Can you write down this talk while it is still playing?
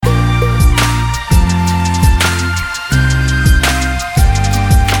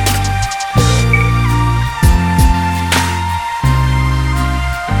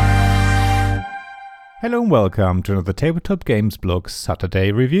Hello and welcome to another Tabletop Games Blog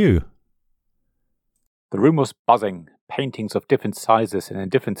Saturday review. The room was buzzing. Paintings of different sizes and in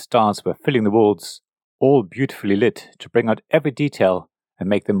different styles were filling the walls, all beautifully lit to bring out every detail and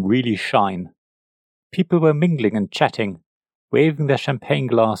make them really shine. People were mingling and chatting, waving their champagne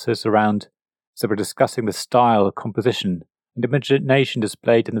glasses around as they were discussing the style, composition, and imagination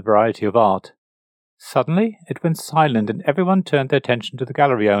displayed in the variety of art. Suddenly, it went silent and everyone turned their attention to the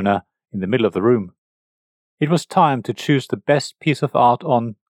gallery owner in the middle of the room. It was time to choose the best piece of art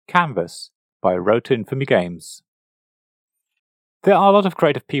on canvas by Road to Infamy Games. There are a lot of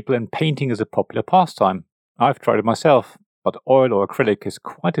creative people and painting is a popular pastime. I've tried it myself, but oil or acrylic is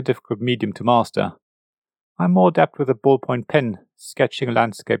quite a difficult medium to master. I'm more adept with a ballpoint pen, sketching a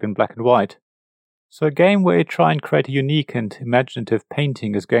landscape in black and white. So a game where you try and create a unique and imaginative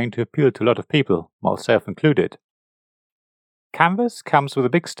painting is going to appeal to a lot of people, myself included. Canvas comes with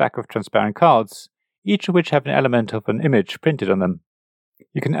a big stack of transparent cards, each of which have an element of an image printed on them.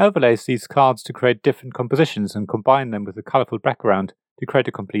 You can overlay these cards to create different compositions and combine them with a colourful background to create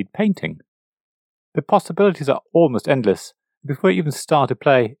a complete painting. The possibilities are almost endless. Before you even start to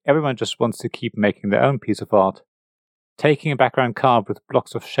play, everyone just wants to keep making their own piece of art. Taking a background card with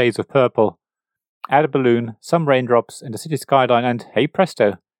blocks of shades of purple, add a balloon, some raindrops and a city skyline and, hey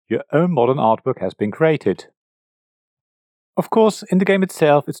presto, your own modern artwork has been created. Of course, in the game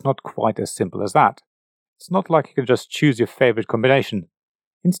itself, it's not quite as simple as that. It's not like you can just choose your favorite combination.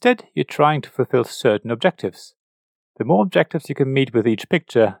 Instead, you're trying to fulfill certain objectives. The more objectives you can meet with each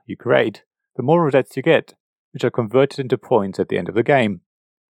picture you create, the more rosettes you get, which are converted into points at the end of the game.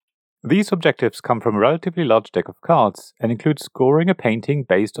 These objectives come from a relatively large deck of cards and include scoring a painting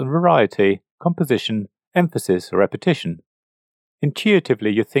based on variety, composition, emphasis, or repetition.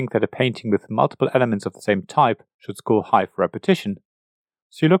 Intuitively, you think that a painting with multiple elements of the same type should score high for repetition.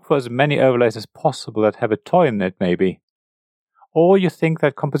 So you look for as many overlays as possible that have a toy in it, maybe. Or you think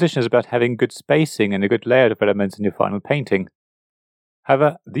that composition is about having good spacing and a good layout of elements in your final painting.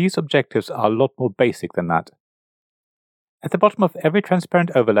 However, these objectives are a lot more basic than that. At the bottom of every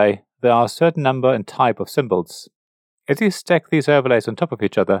transparent overlay, there are a certain number and type of symbols. As you stack these overlays on top of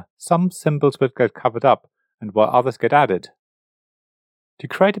each other, some symbols will get covered up, and while others get added. To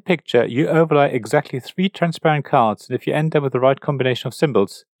create a picture, you overlay exactly 3 transparent cards, and if you end up with the right combination of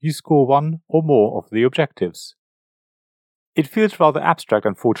symbols, you score 1 or more of the objectives. It feels rather abstract,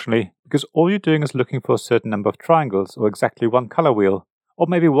 unfortunately, because all you're doing is looking for a certain number of triangles, or exactly one color wheel, or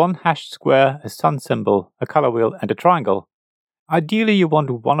maybe one hashed square, a sun symbol, a color wheel, and a triangle. Ideally, you want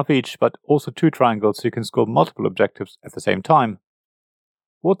one of each, but also 2 triangles so you can score multiple objectives at the same time.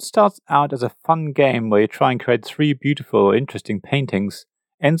 What starts out as a fun game where you try and create 3 beautiful or interesting paintings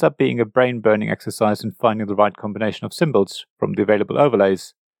ends up being a brain-burning exercise in finding the right combination of symbols from the available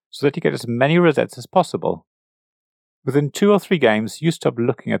overlays, so that you get as many rosettes as possible. Within 2 or 3 games, you stop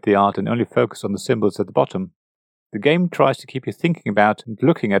looking at the art and only focus on the symbols at the bottom. The game tries to keep you thinking about and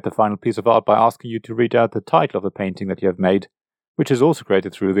looking at the final piece of art by asking you to read out the title of the painting that you have made, which is also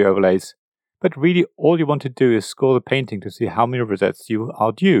created through the overlays. But really, all you want to do is score the painting to see how many rosettes you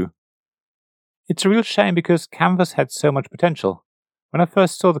are due. It's a real shame because Canvas had so much potential. When I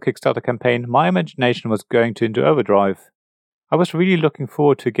first saw the Kickstarter campaign, my imagination was going into overdrive. I was really looking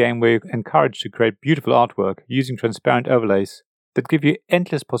forward to a game where you're encouraged to create beautiful artwork using transparent overlays that give you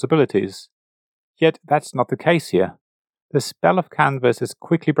endless possibilities. Yet that's not the case here. The spell of Canvas is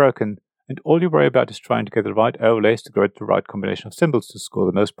quickly broken, and all you worry about is trying to get the right overlays to create the right combination of symbols to score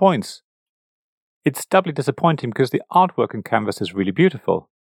the most points. It's doubly disappointing because the artwork in Canvas is really beautiful.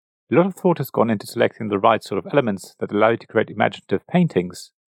 A lot of thought has gone into selecting the right sort of elements that allow you to create imaginative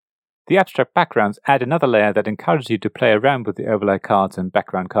paintings. The abstract backgrounds add another layer that encourages you to play around with the overlay cards and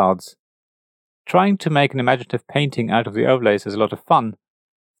background cards. Trying to make an imaginative painting out of the overlays is a lot of fun.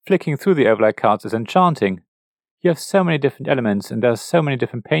 Flicking through the overlay cards is enchanting. You have so many different elements and there are so many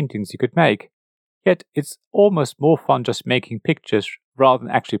different paintings you could make. Yet it's almost more fun just making pictures rather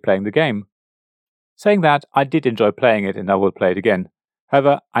than actually playing the game. Saying that, I did enjoy playing it and I will play it again.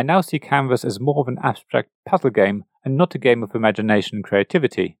 However, I now see Canvas as more of an abstract puzzle game and not a game of imagination and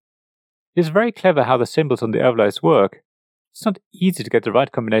creativity. It is very clever how the symbols on the overlays work. It's not easy to get the right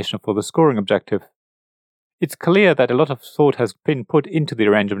combination for the scoring objective. It's clear that a lot of thought has been put into the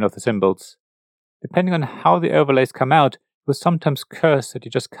arrangement of the symbols. Depending on how the overlays come out, you will sometimes curse that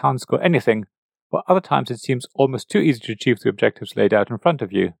you just can't score anything, while other times it seems almost too easy to achieve the objectives laid out in front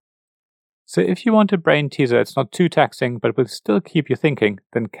of you. So if you want a brain teaser that's not too taxing but will still keep you thinking,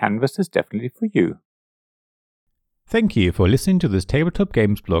 then Canvas is definitely for you. Thank you for listening to this Tabletop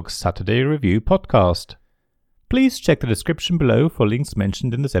Games Blog Saturday Review podcast. Please check the description below for links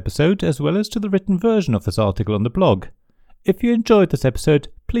mentioned in this episode, as well as to the written version of this article on the blog. If you enjoyed this episode,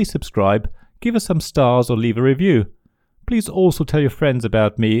 please subscribe, give us some stars or leave a review. Please also tell your friends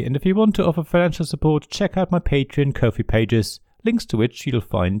about me, and if you want to offer financial support, check out my Patreon and Ko-fi pages, links to which you'll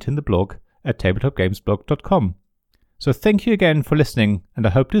find in the blog at tabletopgamesblog.com. So thank you again for listening, and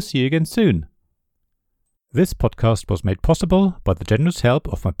I hope to see you again soon. This podcast was made possible by the generous help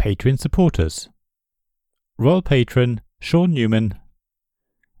of my Patreon supporters. Royal Patron Sean Newman,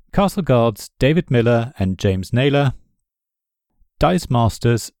 Castle Guards David Miller and James Naylor, Dice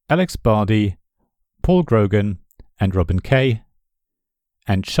Masters Alex Bardi, Paul Grogan and Robin Kay,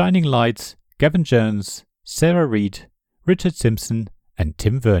 and Shining Lights Gavin Jones, Sarah Reed, Richard Simpson and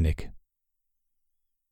Tim Vernick.